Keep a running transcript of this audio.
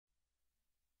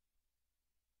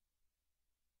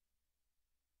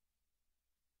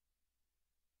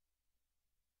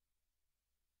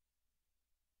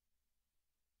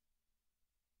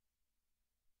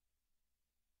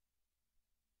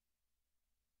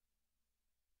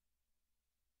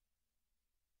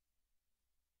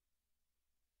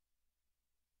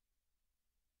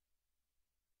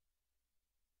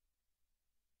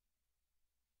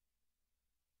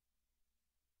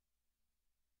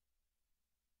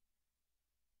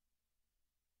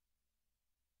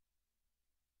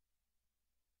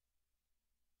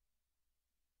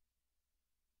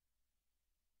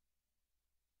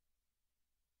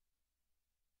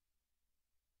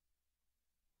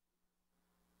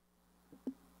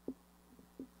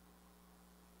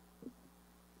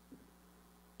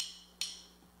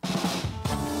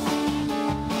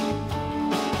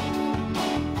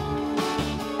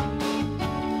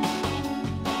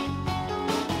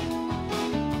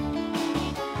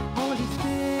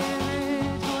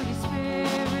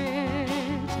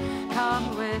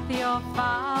your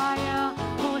fire.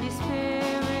 Holy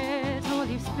Spirit,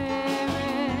 Holy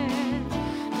Spirit,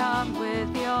 come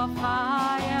with your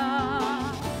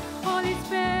fire. Holy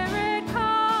Spirit,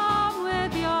 come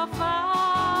with your fire.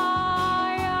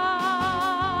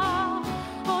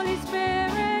 Holy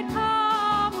Spirit,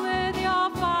 come with your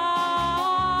fire.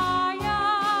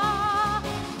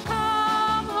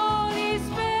 Come, Holy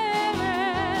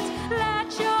Spirit,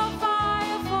 let your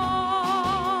fire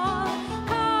fall.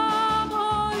 Come,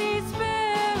 Holy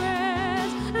Spirit,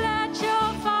 let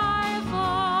your fire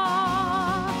fall.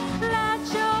 Let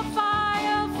your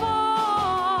fire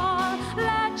fall.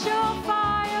 Let your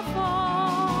fire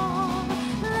fall.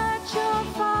 Let your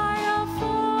fire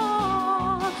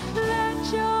fall. Let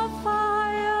your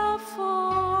fire fall.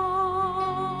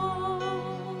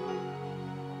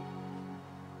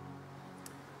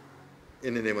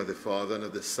 In the name of the Father, and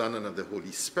of the Son, and of the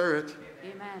Holy Spirit,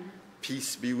 Amen.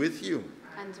 peace be with you.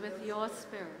 And with your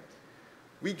spirit.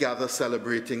 We gather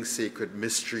celebrating sacred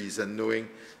mysteries and knowing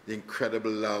the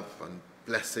incredible love and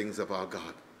blessings of our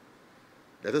God.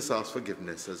 Let us ask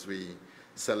forgiveness as we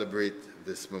celebrate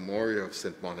this memorial of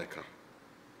St. Monica.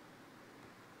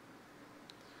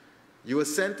 You were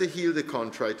sent to heal the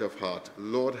contrite of heart.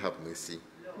 Lord, have mercy.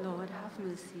 Lord, have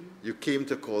mercy. You came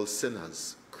to call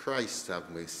sinners. Christ,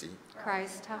 have mercy.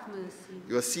 Christ, have mercy.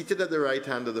 You are seated at the right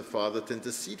hand of the Father to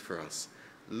intercede for us.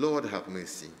 Lord, have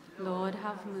mercy. Lord,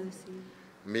 have mercy.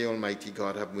 May Almighty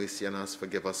God have mercy on us,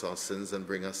 forgive us our sins, and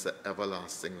bring us to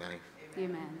everlasting life.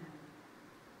 Amen.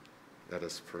 Let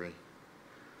us pray.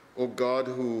 O God,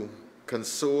 who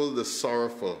console the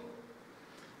sorrowful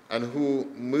and who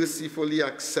mercifully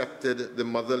accepted the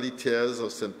motherly tears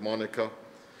of St. Monica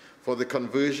for the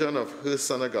conversion of her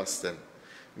son Augustine,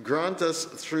 grant us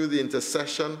through the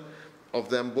intercession of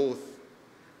them both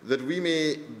that we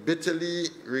may bitterly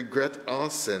regret our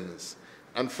sins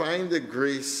and find the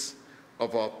grace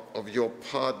of your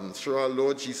pardon through our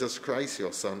Lord Jesus Christ,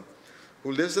 your Son,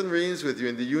 who lives and reigns with you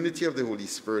in the unity of the Holy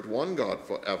Spirit, one God,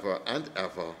 forever and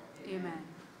ever. Amen.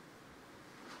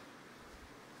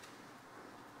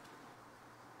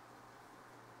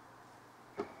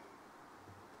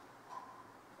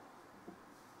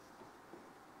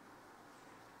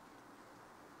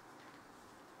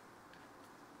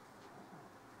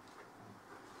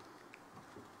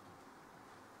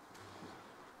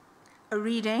 A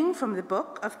reading from the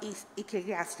book of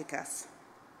Ecclesiasticus.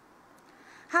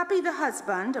 Happy the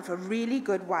husband of a really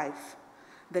good wife.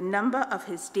 The number of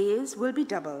his days will be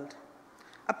doubled.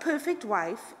 A perfect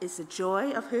wife is the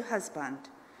joy of her husband.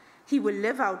 He will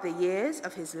live out the years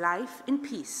of his life in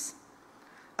peace.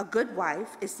 A good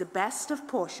wife is the best of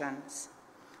portions,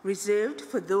 reserved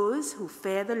for those who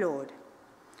fear the Lord.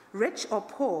 Rich or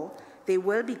poor, they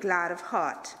will be glad of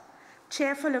heart,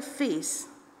 cheerful of face,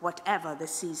 whatever the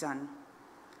season.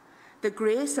 The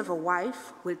grace of a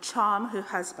wife will charm her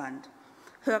husband.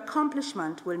 Her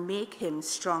accomplishment will make him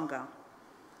stronger.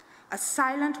 A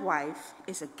silent wife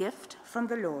is a gift from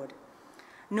the Lord.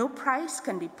 No price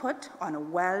can be put on a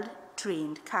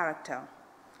well-trained character.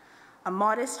 A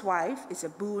modest wife is a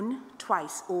boon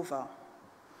twice over.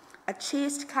 A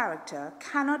chaste character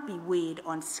cannot be weighed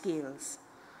on scales.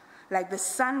 Like the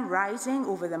sun rising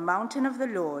over the mountain of the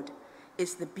Lord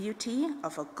is the beauty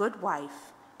of a good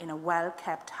wife in a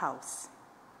well-kept house.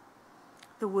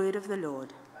 The word of the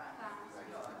Lord.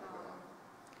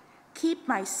 Keep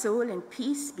my soul in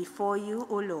peace before you,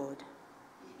 O Lord.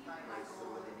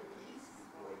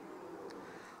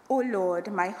 O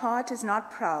Lord, my heart is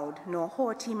not proud, nor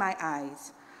haughty my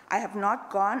eyes. I have not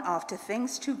gone after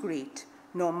things too great,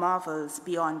 nor marvels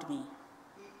beyond me.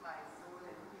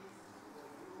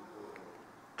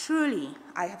 Truly,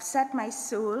 I have set my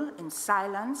soul in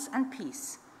silence and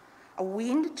peace. A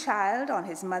weaned child on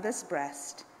his mother's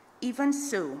breast, even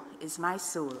so is my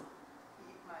soul.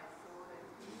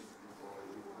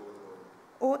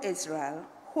 O Israel,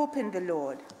 hope in the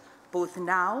Lord, both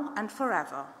now and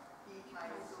forever.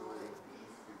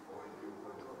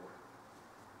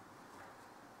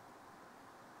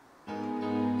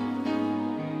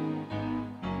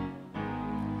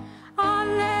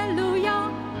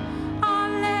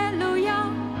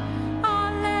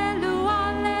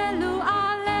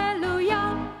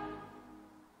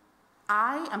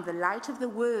 I am the light of the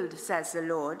world, says the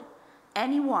Lord.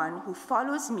 Anyone who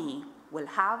follows me will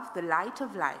have the light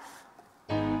of life.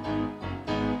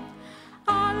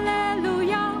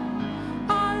 Alleluia,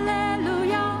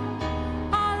 alleluia,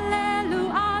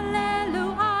 alleluia,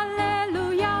 alleluia,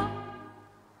 alleluia.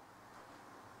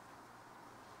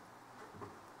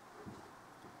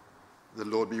 The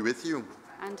Lord be with you.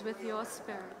 And with your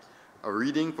spirit. A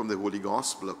reading from the Holy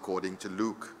Gospel according to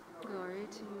Luke. Glory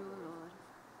to you, Lord.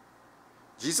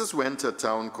 Jesus went to a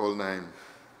town called Nain,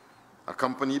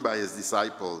 accompanied by his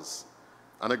disciples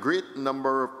and a great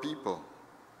number of people.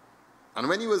 And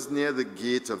when he was near the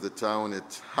gate of the town,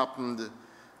 it happened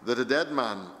that a dead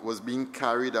man was being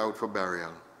carried out for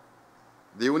burial,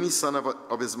 the only son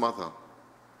of his mother,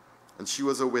 and she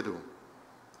was a widow.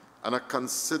 And a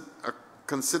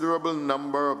considerable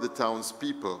number of the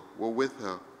townspeople were with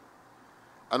her.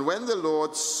 And when the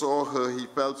Lord saw her, he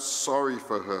felt sorry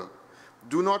for her.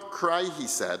 "Do not cry," he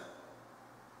said.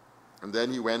 And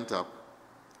then he went up,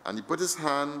 and he put his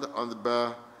hand on the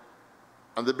bear,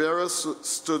 and the bearer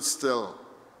stood still.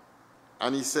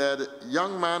 And he said,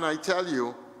 "Young man, I tell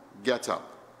you, get up."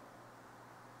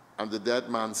 And the dead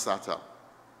man sat up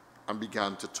and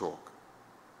began to talk.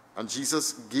 And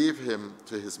Jesus gave him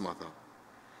to his mother.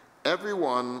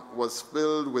 Everyone was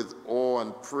filled with awe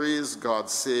and praised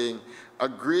God, saying, "A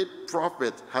great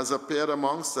prophet has appeared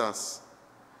amongst us.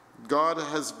 God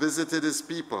has visited his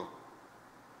people."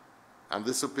 And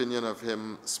this opinion of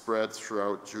him spread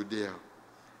throughout Judea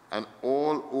and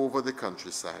all over the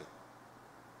countryside.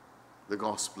 The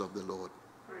gospel of the Lord.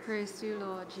 Praise to you,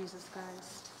 Lord Jesus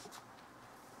Christ.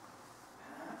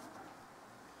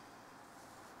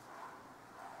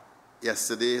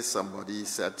 Yesterday, somebody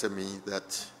said to me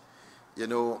that,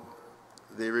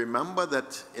 they remember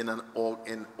that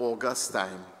in August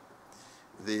time,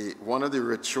 one of the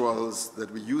rituals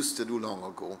that we used to do long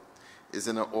ago is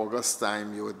in August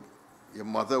time, your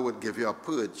mother would give you a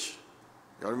purge.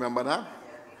 You remember that?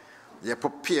 They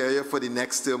prepare you for the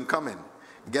next term coming.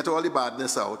 Get all the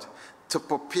badness out to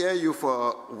prepare you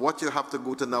for what you have to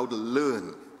go to now to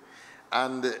learn.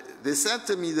 And they said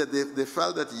to me that they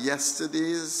felt that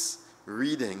yesterday's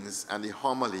readings and the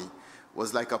homily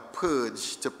was like a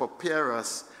purge to prepare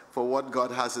us for what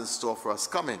God has in store for us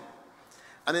coming.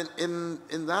 And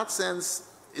in that sense,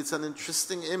 it's an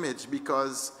interesting image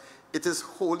because it is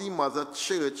Holy Mother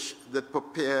Church that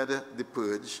prepared the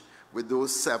purge with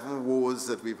those 7 woes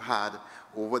that we've had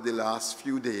over the last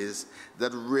few days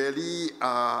that really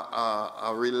are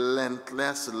a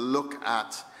relentless look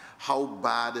at how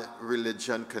bad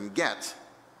religion can get.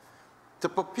 To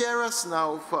prepare us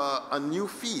now for a new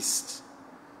feast,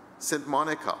 St.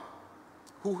 Monica,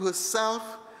 who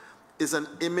herself is an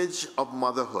image of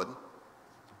motherhood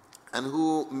and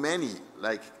who many,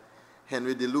 like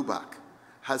Henry de Lubac,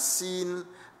 has seen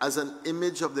as an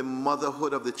image of the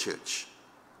motherhood of the church.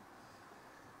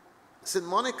 St.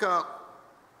 Monica,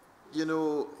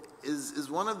 is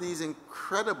one of these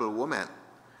incredible women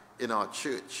in our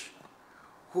church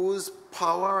whose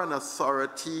power and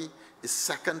authority is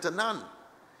second to none.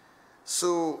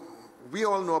 So we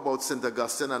all know about St.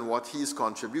 Augustine and what he's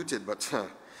contributed, but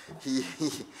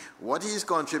what he's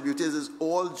contributed is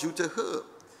all due to her.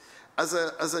 As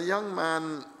a young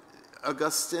man,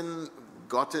 Augustine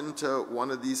got into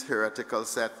one of these heretical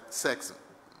sects,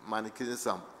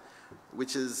 Manichaeism,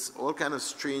 which is all kind of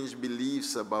strange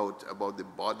beliefs about the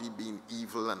body being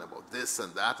evil and about this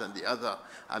and that and the other,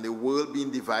 and the world being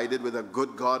divided with a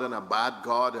good God and a bad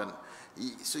God. And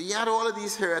so he had all of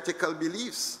these heretical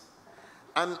beliefs.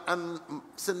 And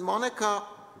St. Monica,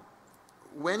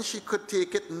 when she could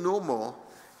take it no more,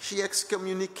 she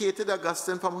excommunicated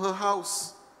Augustine from her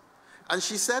house. And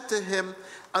she said to him,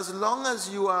 "As long as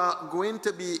you are going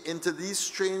to be into these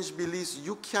strange beliefs,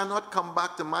 you cannot come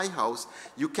back to my house,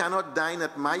 you cannot dine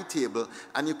at my table,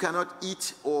 and you cannot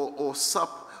eat or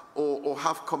sup or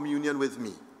have communion with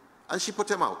me." And she put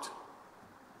him out.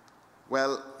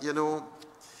 Well,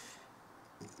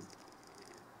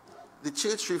 the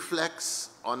church reflects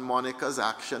on Monica's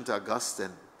action to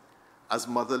Augustine as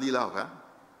motherly love,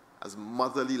 as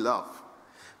motherly love.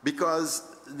 Because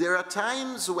there are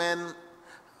times when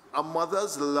a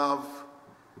mother's love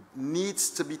needs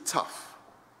to be tough.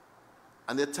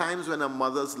 And there are times when a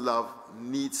mother's love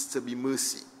needs to be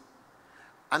mercy.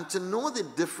 And to know the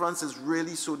difference is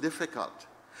really so difficult.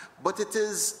 But it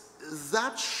is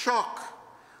that shock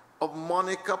of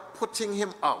Monica putting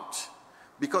him out.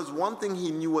 Because one thing he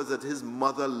knew was that his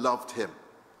mother loved him.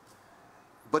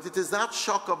 But it is that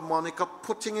shock of Monica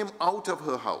putting him out of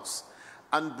her house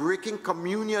and breaking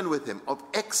communion with him, of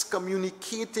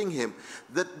excommunicating him,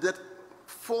 that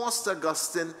forced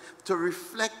Augustine to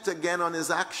reflect again on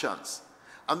his actions.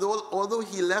 And although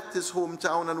he left his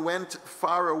hometown and went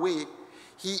far away,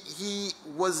 he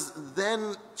was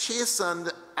then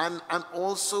chastened and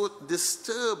also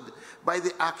disturbed by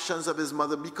the actions of his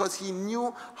mother because he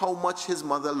knew how much his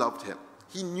mother loved him.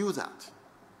 He knew that.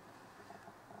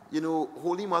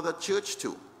 Holy Mother Church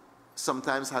too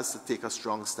sometimes has to take a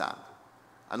strong stand.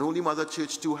 And Holy Mother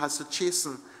Church too has to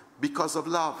chasten because of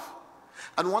love.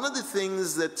 And one of the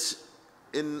things that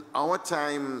in our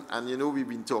time, and you know we've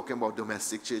been talking about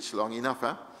domestic church long enough,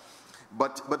 huh?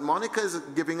 But Monica is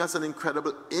giving us an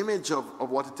incredible image of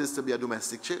what it is to be a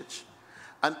domestic church,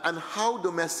 and how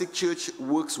domestic church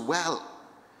works well.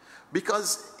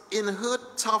 Because in her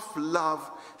tough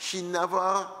love, she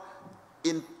never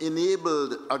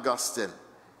enabled Augustine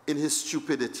in his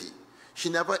stupidity. She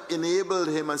never enabled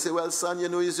him and said, well, son, you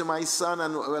know, you're my son,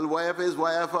 and well, whatever is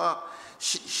whatever.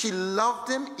 She loved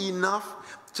him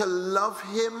enough to love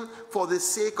him for the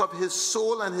sake of his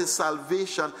soul and his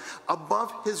salvation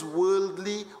above his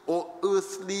worldly or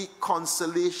earthly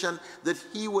consolation that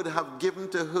he would have given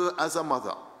to her as a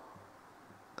mother.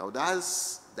 Now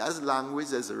that's language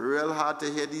that's real hard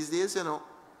to hear these days, you know,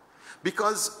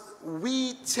 because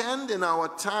we tend in our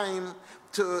time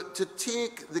to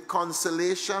take the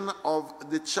consolation of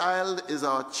the child is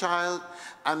our child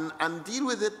and deal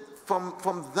with it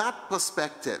from that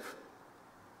perspective.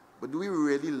 But do we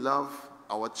really love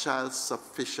our child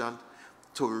sufficient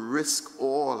to risk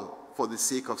all for the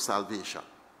sake of salvation?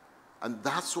 And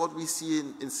that's what we see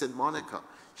in St. Monica.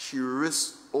 She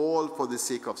risked all for the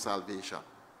sake of salvation.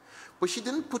 But she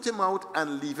didn't put him out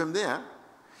and leave him there.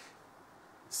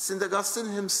 St. Augustine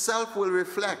himself will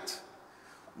reflect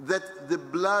that the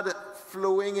blood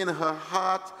flowing in her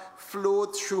heart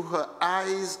flowed through her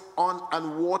eyes on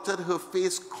and watered her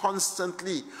face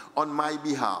constantly on my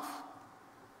behalf.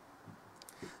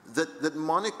 That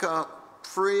Monica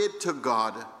prayed to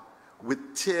God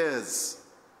with tears,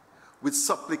 with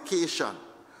supplication,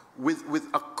 with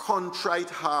a contrite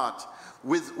heart,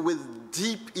 with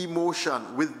deep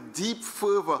emotion, with deep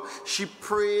fervor. She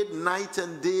prayed night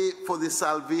and day for the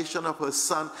salvation of her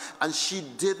son, and she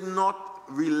did not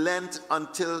relent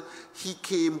until he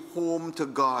came home to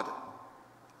God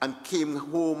and came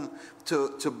home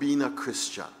to being a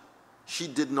Christian. She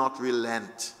did not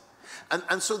relent.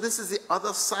 And so this is the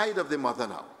other side of the mother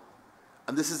now.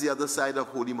 And this is the other side of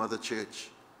Holy Mother Church.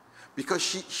 Because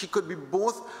she could be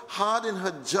both hard in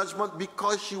her judgment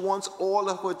because she wants all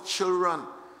of her children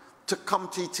to come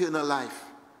to eternal life.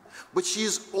 But she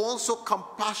is also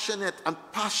compassionate and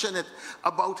passionate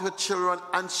about her children,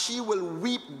 and she will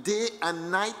weep day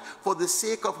and night for the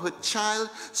sake of her child,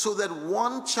 so that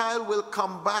one child will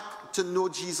come back to know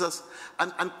Jesus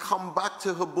and come back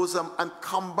to her bosom and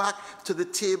come back to the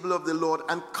table of the Lord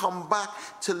and come back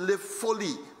to live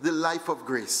fully the life of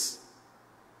grace.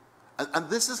 And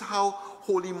this is how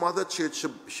Holy Mother Church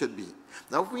should be.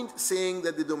 Now, we're saying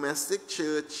that the domestic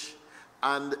church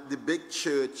and the big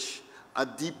church are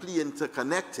deeply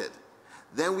interconnected,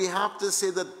 then we have to say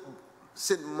that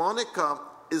St. Monica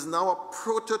is now a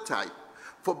prototype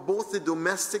for both the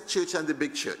domestic church and the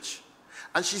big church.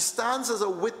 And she stands as a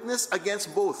witness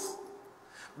against both,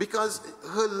 because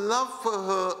her love for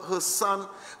her son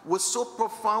was so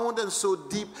profound and so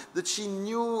deep that she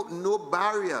knew no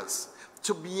barriers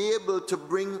to be able to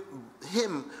bring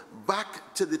him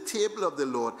back to the table of the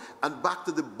Lord and back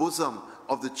to the bosom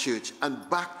of the church and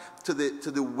back to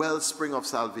the wellspring of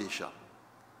salvation.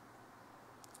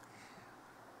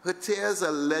 Her tears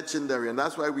are legendary, and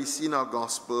that's why we see in our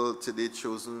gospel today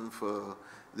chosen for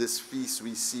this feast,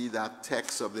 we see that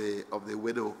text of the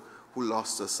widow who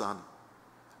lost her son.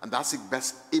 And that's the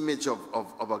best image of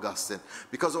Augustine.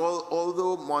 Because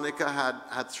although Monica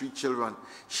had 3 children,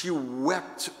 she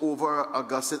wept over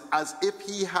Augustine as if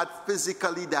he had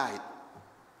physically died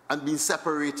and been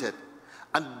separated,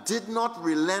 and did not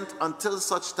relent until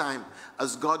such time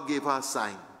as God gave her a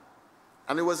sign.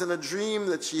 And it was in a dream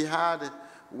that she had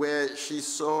where she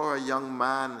saw a young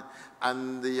man,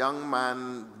 and the young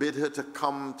man bid her to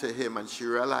come to him, and she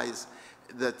realized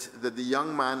that the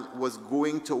young man was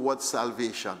going towards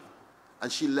salvation.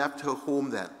 And she left her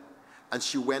home then, and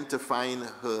she went to find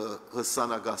her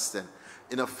son Augustine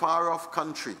in a far-off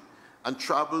country, and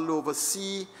traveled over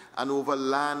sea and over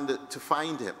land to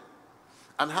find him.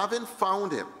 And having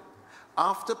found him,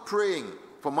 after praying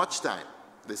for much time,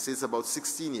 this is about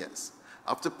 16 years,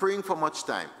 after praying for much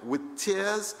time, with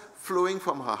tears flowing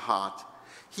from her heart,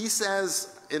 he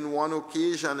says in one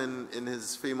occasion in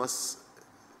his famous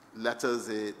letters,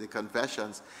 the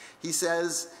Confessions, he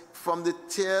says, from the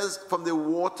tears, from the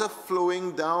water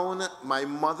flowing down my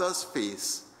mother's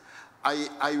face,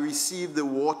 I received the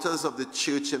waters of the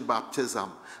church in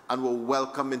baptism and were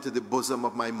welcomed into the bosom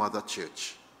of my mother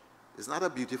church. Isn't that a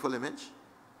beautiful image?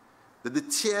 That the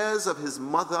tears of his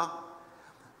mother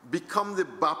become the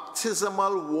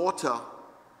baptismal water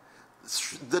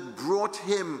that brought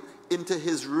him into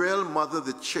his real mother,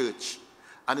 the church,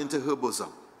 and into her bosom.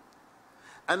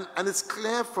 And it's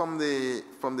clear from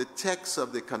the text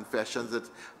of the Confessions that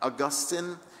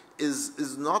Augustine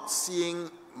is not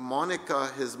seeing Monica,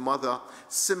 his mother,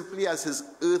 simply as his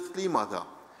earthly mother,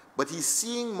 but he's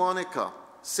seeing Monica,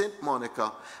 Saint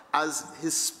Monica, as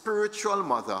his spiritual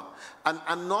mother.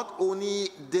 And not only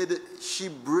did she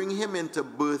bring him into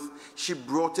birth, she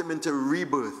brought him into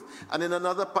rebirth. And in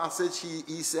another passage,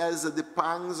 he says that the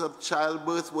pangs of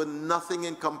childbirth were nothing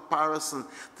in comparison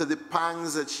to the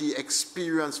pangs that she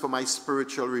experienced for my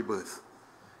spiritual rebirth.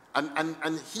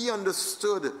 And he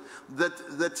understood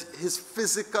that his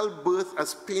physical birth,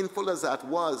 as painful as that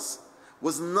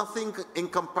was nothing in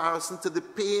comparison to the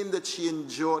pain that she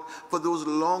endured for those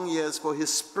long years for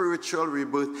his spiritual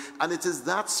rebirth. And it is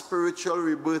that spiritual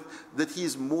rebirth that he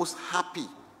is most happy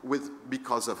with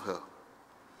because of her.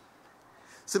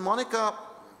 So Monica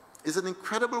is an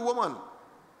incredible woman.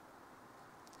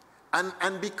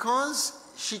 And because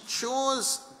she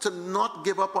chose to not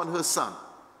give up on her son,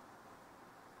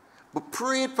 but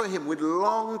prayed for him with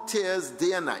long tears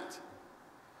day and night,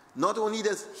 not only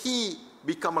does he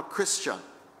become a Christian,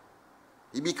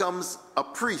 he becomes a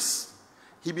priest,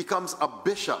 he becomes a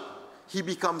bishop, he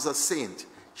becomes a saint,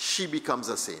 she becomes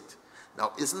a saint.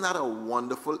 Now, isn't that a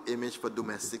wonderful image for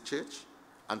domestic church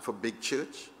and for big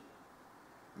church?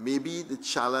 Maybe the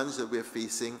challenge that we're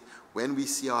facing when we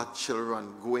see our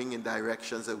children going in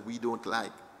directions that we don't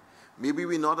like, maybe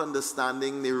we're not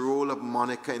understanding the role of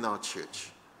Monica in our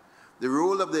church. The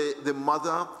role of the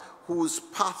mother whose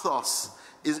pathos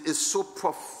is so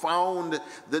profound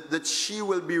that she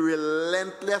will be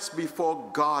relentless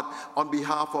before God on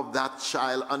behalf of that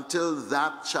child until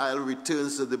that child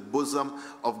returns to the bosom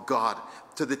of God,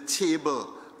 to the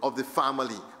table of the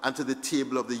family and to the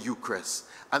table of the Eucharist.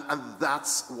 And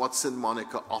that's what St.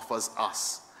 Monica offers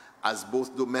us as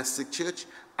both domestic church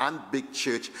and big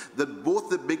church, that both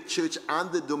the big church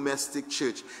and the domestic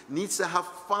church needs to have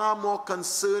far more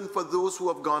concern for those who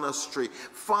have gone astray,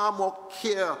 far more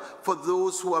care for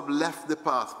those who have left the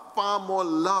path, far more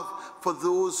love for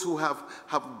those who have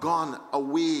gone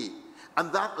away.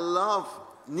 And that love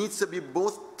needs to be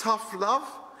both tough love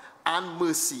and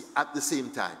mercy at the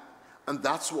same time. And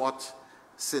that's what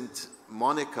St.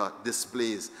 Monica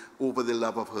displays over the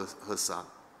love of her son.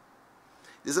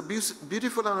 There's a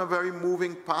beautiful and a very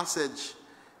moving passage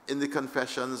in the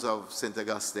Confessions of St.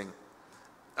 Augustine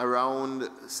around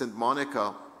St.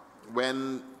 Monica.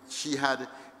 When she had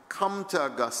come to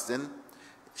Augustine,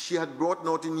 she had brought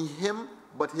not only him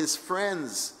but his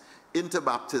friends into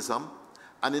baptism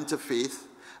and into faith,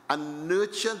 and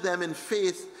nurtured them in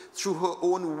faith through her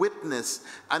own witness.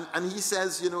 And he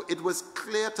says, it was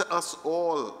clear to us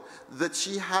all that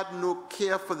she had no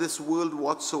care for this world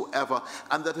whatsoever,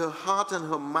 and that her heart and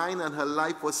her mind and her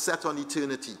life was set on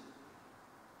eternity.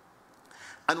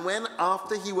 And when,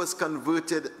 after he was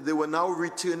converted, they were now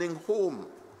returning home,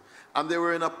 and they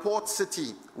were in a port city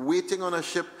waiting on a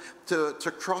ship to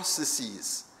cross the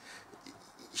seas,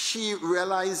 she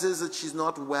realizes that she's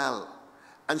not well,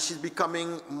 and she's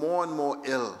becoming more and more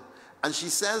ill. And she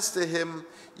says to him,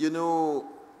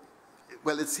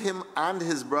 well, it's him and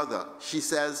his brother. She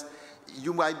says,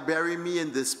 you might bury me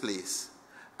in this place.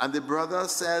 And the brother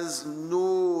says,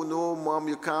 no, Mom,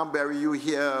 you can't bury you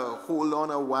here. Hold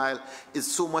on a while.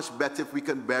 It's so much better if we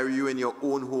can bury you in your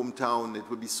own hometown. It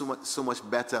would be so much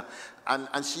better.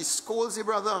 And she scolds the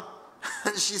brother.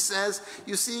 And she says,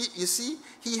 you see,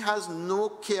 he has no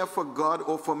care for God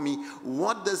or for me.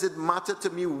 What does it matter to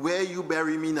me where you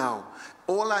bury me now?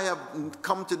 All I have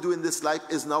come to do in this life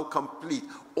is now complete.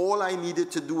 All I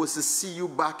needed to do was to see you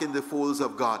back in the folds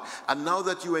of God. And now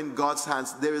that you're in God's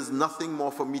hands, there is nothing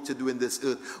more for me to do in this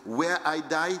earth. Where I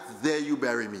die, there you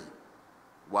bury me.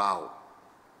 Wow.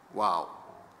 Wow.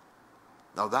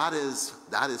 Now that is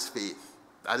faith.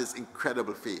 That is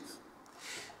incredible faith.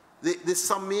 The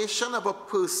summation of a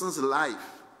person's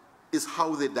life is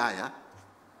how they die. Huh?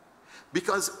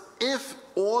 Because if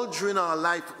all during our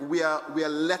life we are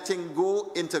letting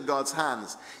go into God's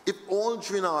hands, if all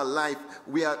during our life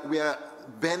we are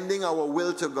bending our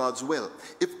will to God's will,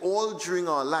 if all during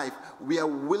our life we are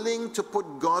willing to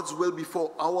put God's will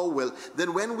before our will,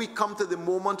 then when we come to the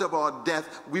moment of our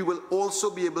death, we will also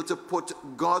be able to put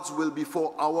God's will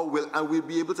before our will, and we'll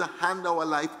be able to hand our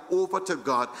life over to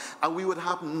God, and we would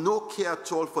have no care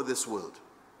at all for this world.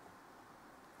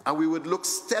 And we would look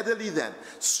steadily then,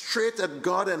 straight at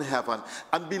God in heaven,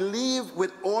 and believe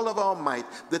with all of our might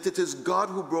that it is God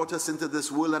who brought us into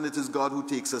this world, and it is God who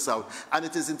takes us out. And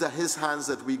it is into his hands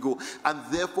that we go. And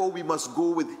therefore we must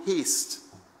go with haste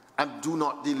and do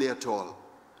not delay at all.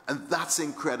 And that's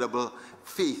incredible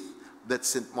faith that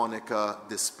St. Monica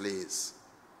displays.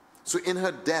 So in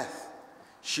her death,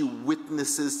 she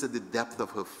witnesses to the depth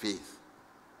of her faith.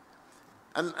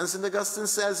 And St. Augustine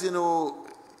says,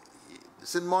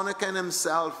 St. Monica and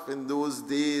himself in those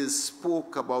days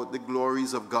spoke about the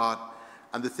glories of God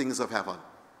and the things of heaven.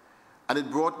 And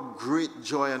it brought great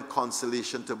joy and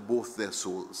consolation to both their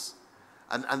souls.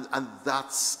 And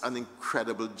that's an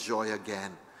incredible joy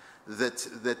again. That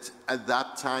at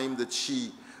that time that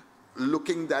she,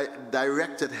 looking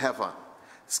direct at heaven,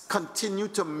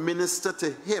 continued to minister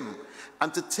to him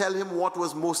and to tell him what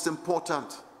was most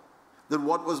important. That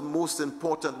what was most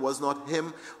important was not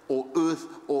him or earth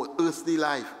or earthly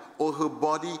life or her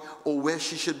body or where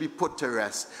she should be put to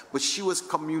rest. But she was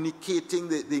communicating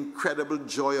the incredible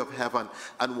joy of heaven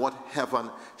and what heaven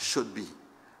should be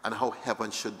and how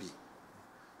heaven should be.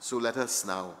 So let us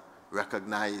now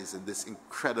recognize in this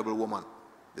incredible woman,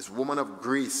 this woman of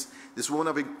grace, this woman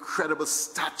of incredible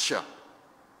stature,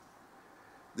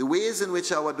 the ways in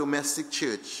which our domestic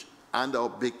church and our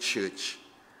big church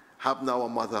have now a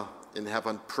mother in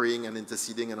heaven praying and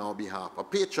interceding on our behalf, a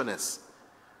patroness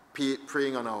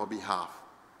praying on our behalf.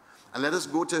 And let us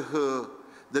go to her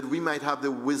that we might have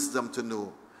the wisdom to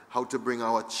know how to bring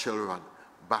our children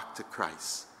back to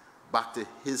Christ, back to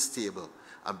his table,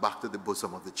 and back to the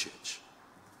bosom of the church.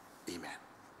 Amen.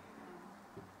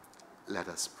 Let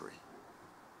us pray.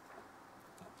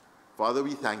 Father,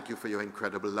 we thank you for your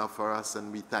incredible love for us,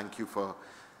 and we thank you for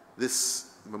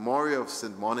this memorial of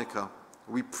St. Monica.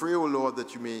 We pray, O Lord,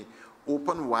 that you may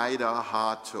open wide our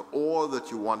heart to all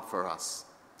that you want for us,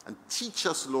 and teach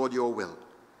us, Lord, your will,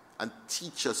 and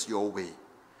teach us your way,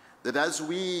 that as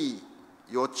we,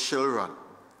 your children,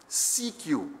 seek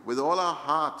you with all our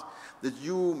heart, that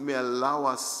you may allow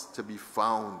us to be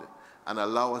found and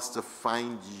allow us to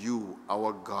find you,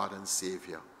 our God and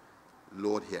Savior.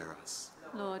 Lord, hear us.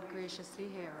 Lord, graciously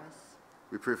hear us.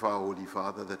 We pray for our Holy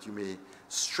Father that you may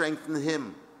strengthen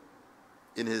him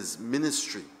in his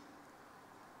ministry.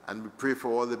 And we pray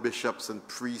for all the bishops and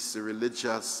priests, the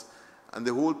religious, and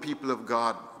the whole people of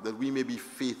God, that we may be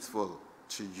faithful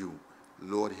to you.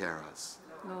 Lord, hear us.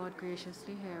 Lord,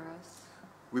 graciously hear us.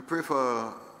 We pray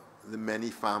for the many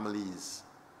families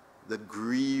that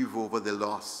grieve over the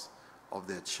loss of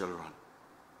their children,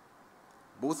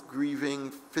 both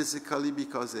grieving physically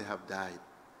because they have died,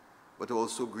 but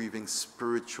also grieving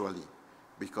spiritually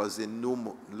because they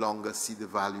no longer see the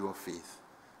value of faith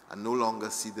and no longer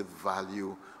see the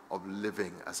value of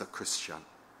living as a Christian.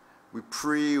 We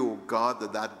pray, O God,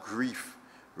 that that grief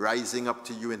rising up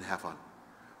to you in heaven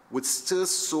would stir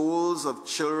souls of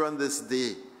children this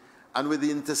day, and with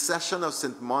the intercession of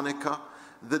St. Monica,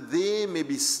 that they may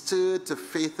be stirred to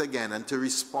faith again and to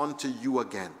respond to you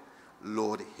again.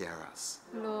 Lord, hear us.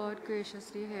 Lord,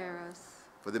 graciously hear us.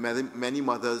 For the many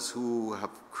mothers who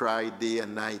have cried day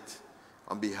and night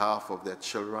on behalf of their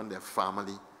children, their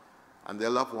family, and their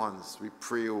loved ones, we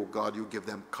pray, O God, you give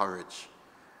them courage.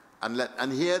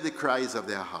 And hear the cries of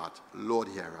their heart. Lord,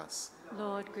 hear us.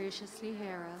 Lord, graciously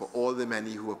hear us. For all the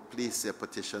many who have placed their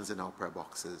petitions in our prayer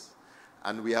boxes.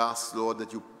 And we ask, Lord,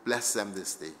 that you bless them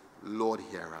this day. Lord,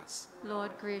 hear us.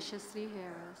 Lord, graciously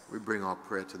hear us. We bring our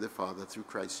prayer to the Father through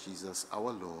Christ Jesus,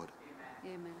 our Lord.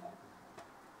 Amen.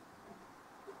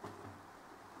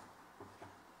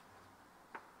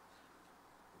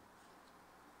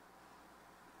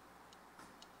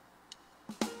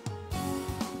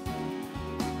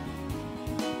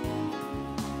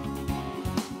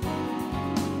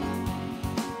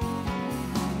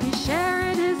 We share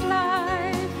in his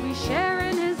life, we share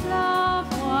in his love,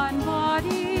 one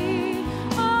body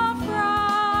of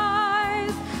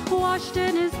Christ, washed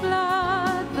in his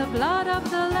blood, the blood of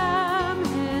the Lamb,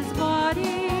 his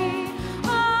body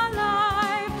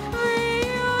alive,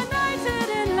 reunited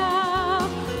in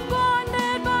love,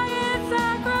 bonded by its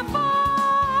sacrifice,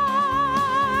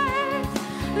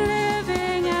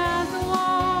 living as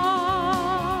one,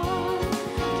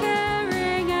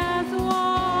 caring as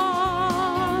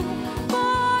one,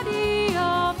 body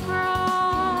of Christ.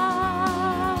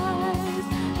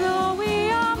 Though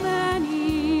we are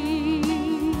many,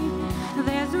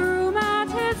 there's room at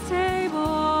his table.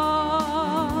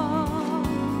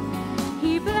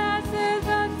 He blesses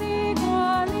us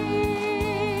equally,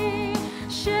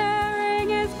 sharing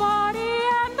his body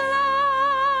and blood.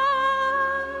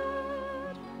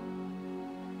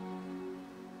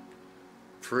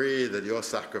 Pray that your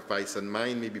sacrifice and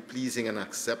mine may be pleasing and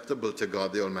acceptable to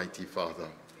God the Almighty Father.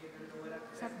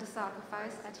 Accept the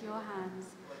sacrifice at your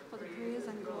hands for the praise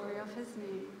and glory of his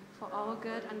name, for our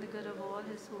good and the good of all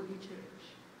his holy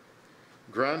church.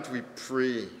 Grant, we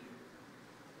pray,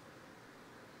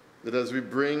 that as we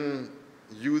bring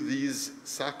you these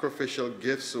sacrificial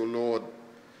gifts, O Lord,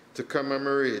 to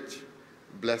commemorate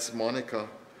blessed Monica,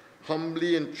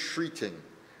 humbly entreating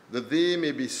that they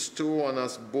may bestow on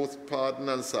us both pardon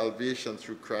and salvation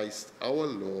through Christ our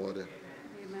Lord.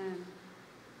 Amen.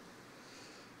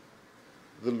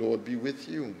 The Lord be with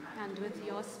you. And with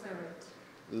your spirit.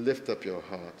 Lift up your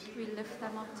heart. We lift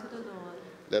them up to the Lord.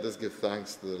 Let us give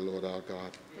thanks to the Lord our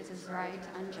God. It is right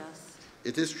and just.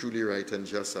 It is truly right and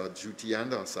just, our duty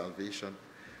and our salvation,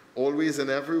 always and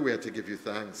everywhere to give you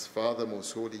thanks, Father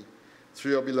most holy,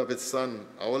 through your beloved Son,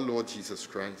 our Lord Jesus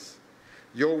Christ.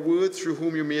 Your word, through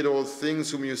whom you made all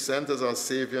things, whom you sent as our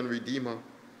Savior and Redeemer,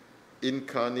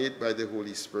 incarnate by the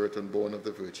Holy Spirit and born of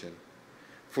the Virgin,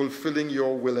 fulfilling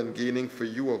your will and gaining for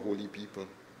you a holy people.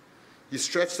 He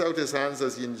stretched out his hands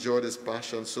as he endured his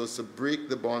passion so as to break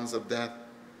the bonds of death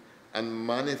and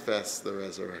manifest the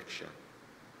resurrection.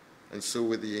 And so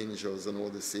with the angels and all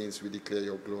the saints we declare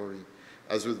your glory,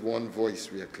 as with one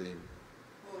voice we acclaim.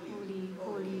 Holy,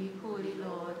 holy, holy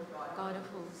Lord, God of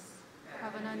hosts,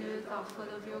 heaven and earth are full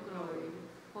of your glory.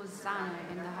 Hosanna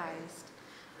in the highest.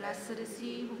 Blessed is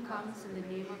he who comes in the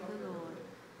name of the Lord.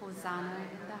 Hosanna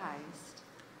in the highest.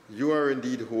 You are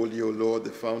indeed holy, O Lord,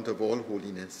 the fount of all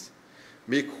holiness.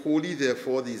 Make holy,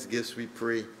 therefore, these gifts, we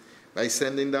pray, by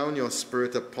sending down your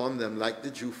Spirit upon them like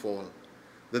the dewfall,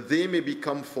 that they may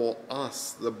become for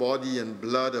us the body and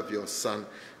blood of your Son,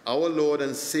 our Lord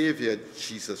and Savior,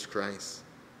 Jesus Christ.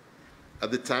 At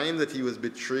the time that he was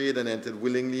betrayed and entered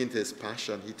willingly into his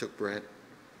passion, he took bread,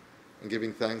 and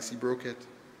giving thanks, he broke it.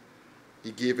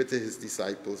 He gave it to his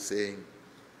disciples, saying,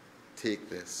 "Take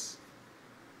this,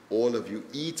 all of you,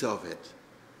 eat of it,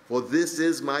 for this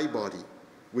is my body,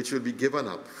 which will be given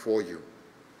up for you."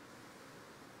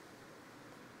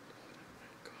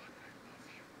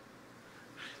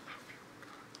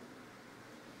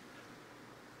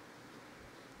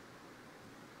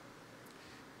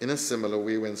 In a similar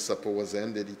way, when supper was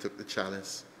ended, he took the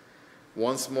chalice.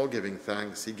 Once more giving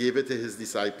thanks, he gave it to his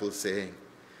disciples, saying,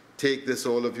 "Take this,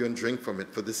 all of you, and drink from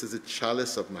it, for this is a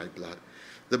chalice of my blood,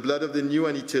 the blood of the new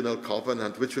and eternal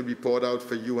covenant, which will be poured out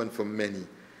for you and for many,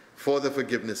 for the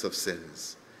forgiveness of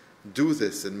sins. Do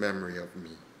this in memory of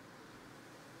me."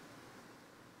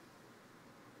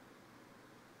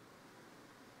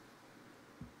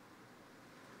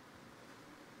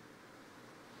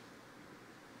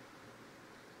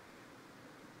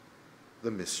 The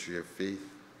mystery of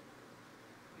faith.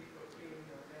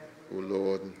 O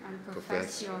Lord, And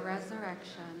profess your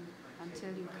resurrection until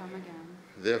you come again.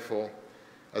 Therefore,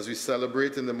 as we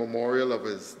celebrate in the memorial of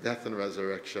his death and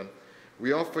resurrection,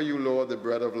 we offer you, Lord, the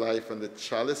bread of life and the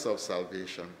chalice of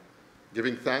salvation,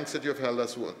 giving thanks that you have held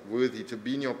us worthy to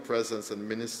be in your presence and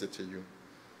minister to you.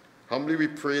 Humbly we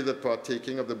pray that,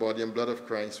 partaking of the body and blood of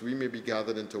Christ, we may be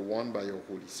gathered into one by your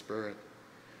Holy Spirit.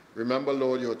 Remember,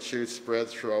 Lord, your church spread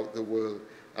throughout the world,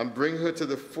 and bring her to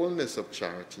the fullness of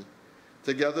charity,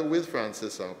 together with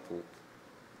Francis our Pope,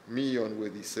 me, your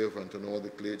unworthy servant, and all the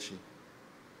clergy.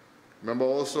 Remember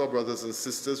also our brothers and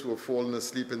sisters who have fallen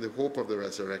asleep in the hope of the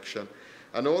resurrection,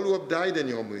 and all who have died in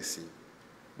your mercy.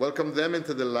 Welcome them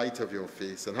into the light of your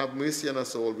face, and have mercy on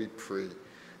us all, we pray,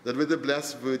 that with the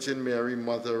blessed Virgin Mary,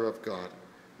 Mother of God,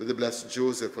 with the blessed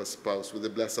Joseph, her spouse, with the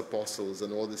blessed apostles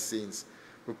and all the saints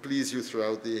who please you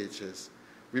throughout the ages,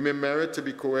 we may merit to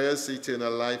be co-heirs to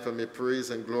eternal life, and may praise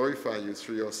and glorify you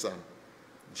through your Son,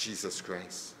 Jesus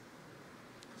Christ.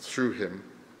 Through him,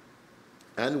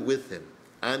 and with him,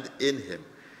 and in him,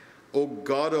 O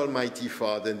God, Almighty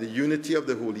Father, in the unity of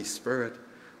the Holy Spirit,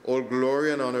 all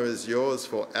glory and honor is yours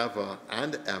forever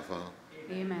and ever.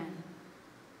 Amen.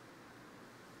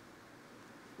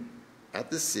 At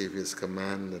the Savior's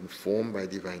command and formed by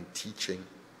divine teaching,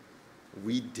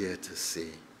 we dare to say,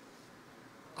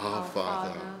 Our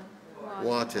Father, who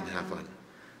art in heaven,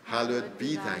 hallowed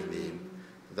be thy name.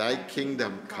 Thy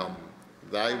kingdom come,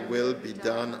 thy will be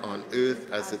done on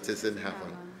earth as it is in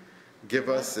heaven. Give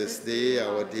us this day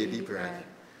our daily bread,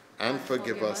 and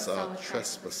forgive us our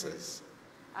trespasses,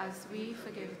 as we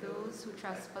forgive those who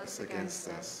trespass against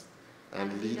us.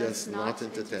 and lead us not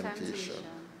into temptation,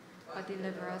 but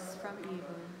deliver us from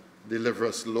evil. Deliver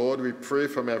us, Lord, we pray,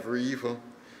 from every evil,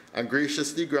 and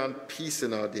graciously grant peace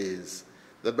in our days,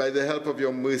 that by the help of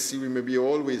your mercy we may be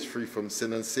always free from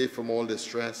sin and safe from all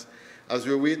distress, as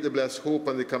we await the blessed hope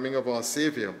and the coming of our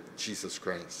Savior, Jesus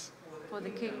Christ. For the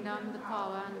kingdom, the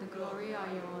power, and the glory are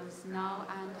yours, now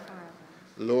and forever.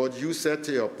 Lord, you said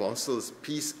to your apostles,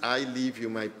 "Peace I leave you,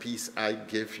 my peace I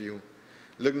give you."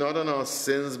 Look not on our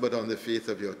sins, but on the faith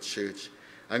of your church,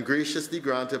 and graciously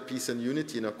grant her peace and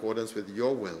unity in accordance with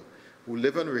your will, who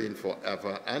live and reign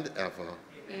forever and ever.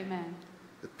 Amen.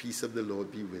 The peace of the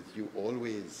Lord be with you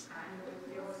always.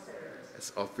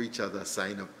 Let's offer each other a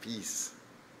sign of peace.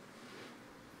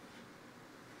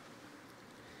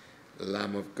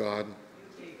 Lamb of God,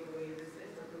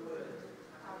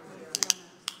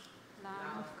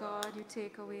 Lamb of God, you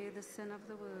take away the sin of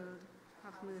the world.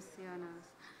 Have mercy on us.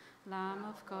 Lamb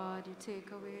of God, you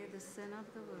take away the sin of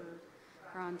the world.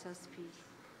 Grant us peace.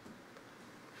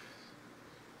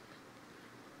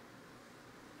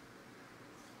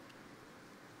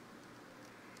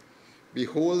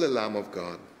 behold the Lamb of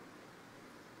God.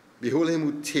 Behold him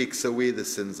who takes away the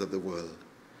sins of the world.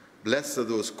 Blessed are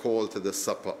those called to the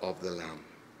supper of the Lamb.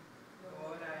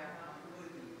 Lord, I am not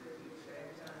worthy that you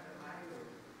tread under my roof,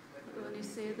 But only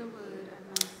say the word, and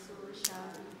my soul shall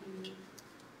be healed.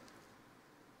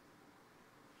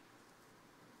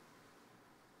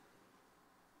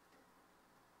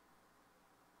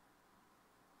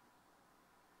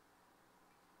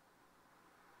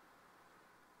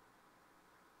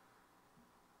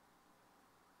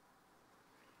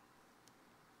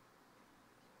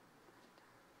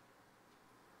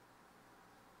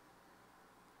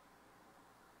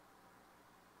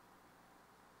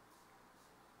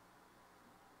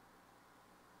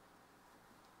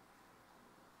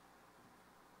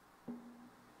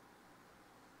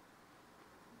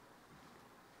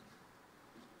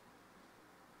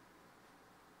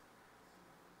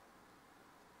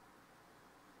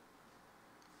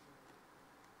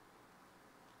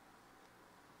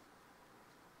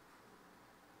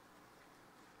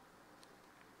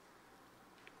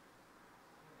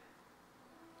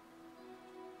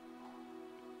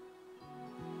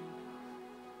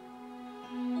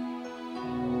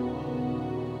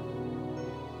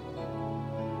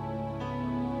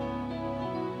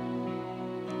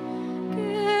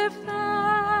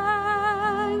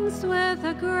 With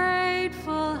a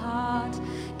grateful heart,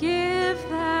 give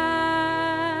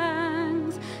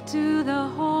thanks to the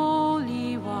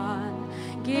Holy One.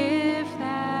 Give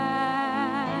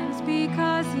thanks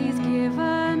because he's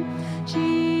given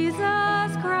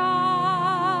Jesus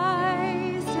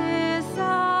Christ, his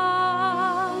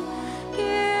Son.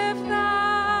 Give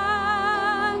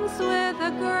thanks with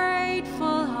a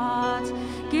grateful heart.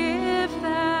 Give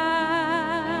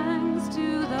thanks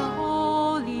to the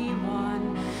Holy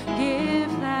One. Give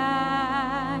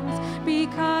thanks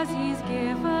because he's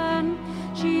given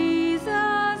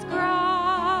Jesus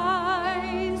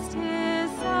Christ,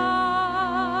 his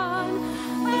Son.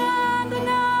 And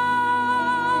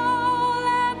now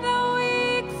let the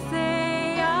weak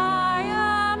say, I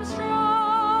am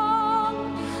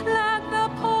strong. Let the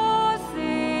poor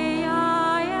say,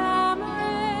 I am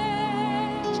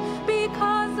rich,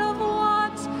 because of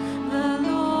what the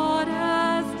Lord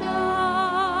has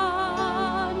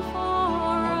done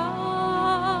for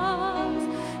us.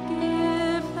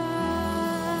 Give thanks.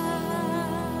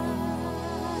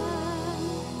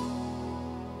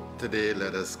 Today,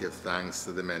 let us give thanks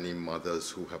to the many mothers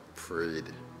who have prayed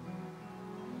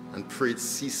and prayed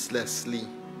ceaselessly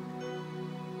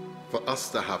for us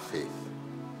to have faith.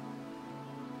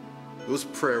 Those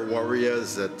prayer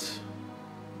warriors that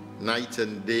night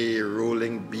and day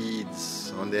rolling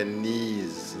beads on their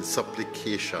knees in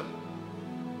supplication,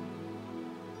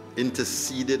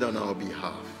 interceded on our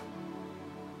behalf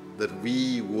that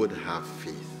we would have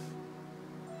faith.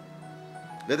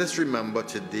 Let us remember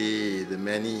today the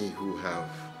many who have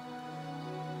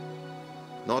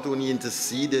not only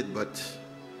interceded but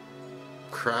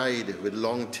cried with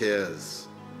long tears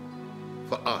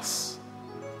for us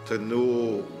to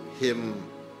know him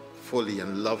fully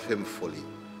and love him fully,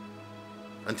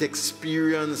 and to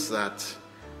experience that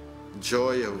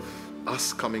joy of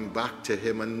us coming back to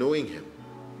him and knowing him.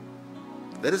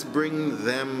 Let us bring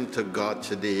them to God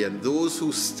today, and those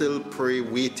who still pray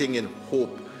waiting in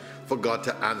hope for God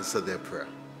to answer their prayer.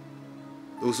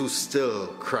 Those who still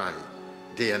cry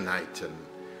day and night and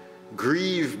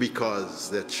grieve because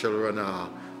their children are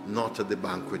not at the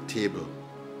banquet table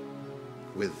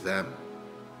with them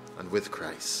and with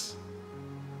Christ.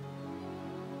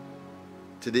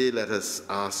 Today, let us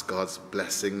ask God's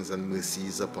blessings and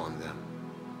mercies upon them.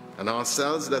 And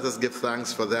ourselves, let us give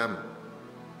thanks for them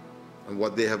and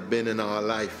what they have been in our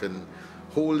life and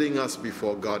holding us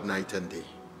before God night and day.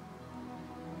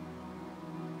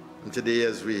 And today,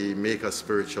 as we make a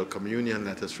spiritual communion,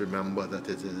 let us remember that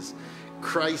it is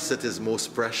Christ that is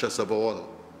most precious of all.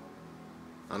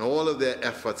 And all of their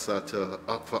efforts are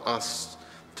for us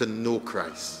to know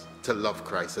Christ, to love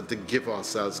Christ, and to give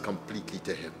ourselves completely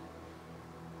to him.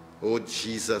 Oh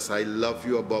Jesus, I love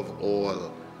you above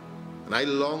all, and I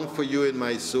long for you in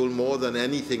my soul more than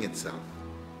anything itself.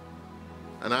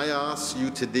 And I ask you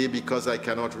today, because I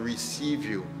cannot receive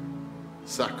you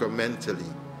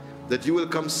sacramentally, that you will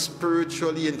come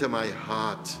spiritually into my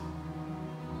heart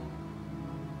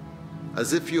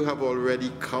As if you have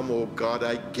already come, O God,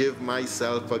 I give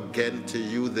myself again to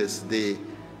you this day,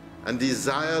 and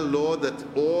desire, Lord, that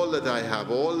all that I have,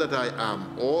 all that I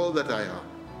am, all that I are,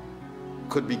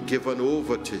 could be given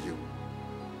over to you.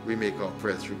 We make our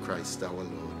prayer through Christ our Lord.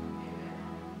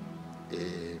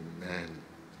 Amen.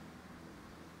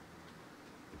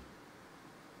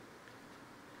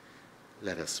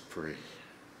 Let us pray.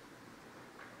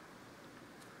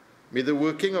 May the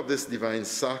working of this divine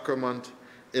sacrament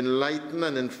enlighten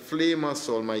and inflame us,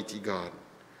 Almighty God,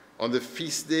 on the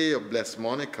feast day of Blessed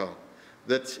Monica,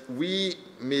 that we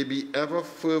may be ever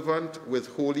fervent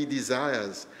with holy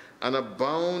desires and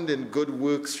abound in good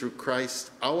works through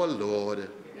Christ our Lord.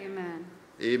 Amen.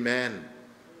 Amen.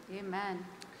 Amen.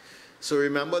 So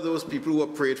remember those people who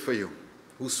have prayed for you,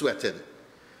 who sweated.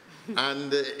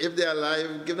 And if they're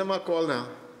alive, give them a call now.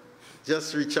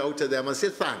 Just reach out to them and say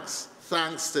thanks.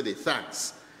 Thanks today,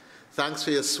 thanks. Thanks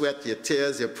for your sweat, your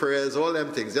tears, your prayers, all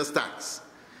them things, just thanks.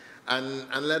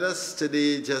 And let us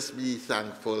today just be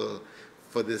thankful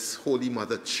for this Holy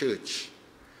Mother Church.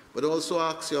 But also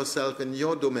ask yourself, in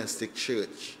your domestic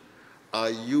church, are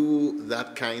you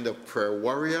that kind of prayer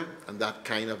warrior and that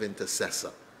kind of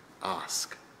intercessor?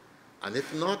 Ask. And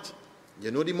if not,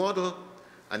 you know the model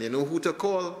and you know who to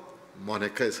call.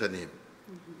 Monica is her name.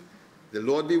 The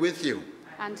Lord be with you.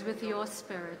 And with your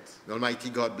spirit. The Almighty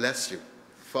God bless you,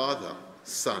 Father,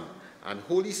 Son, and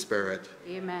Holy Spirit.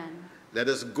 Amen. Let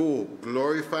us go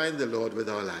glorifying the Lord with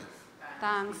our life.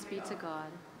 Thanks be to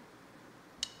God.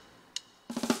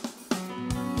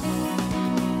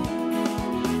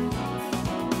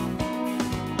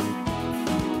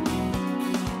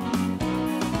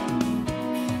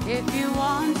 If you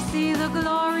want to see the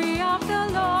glory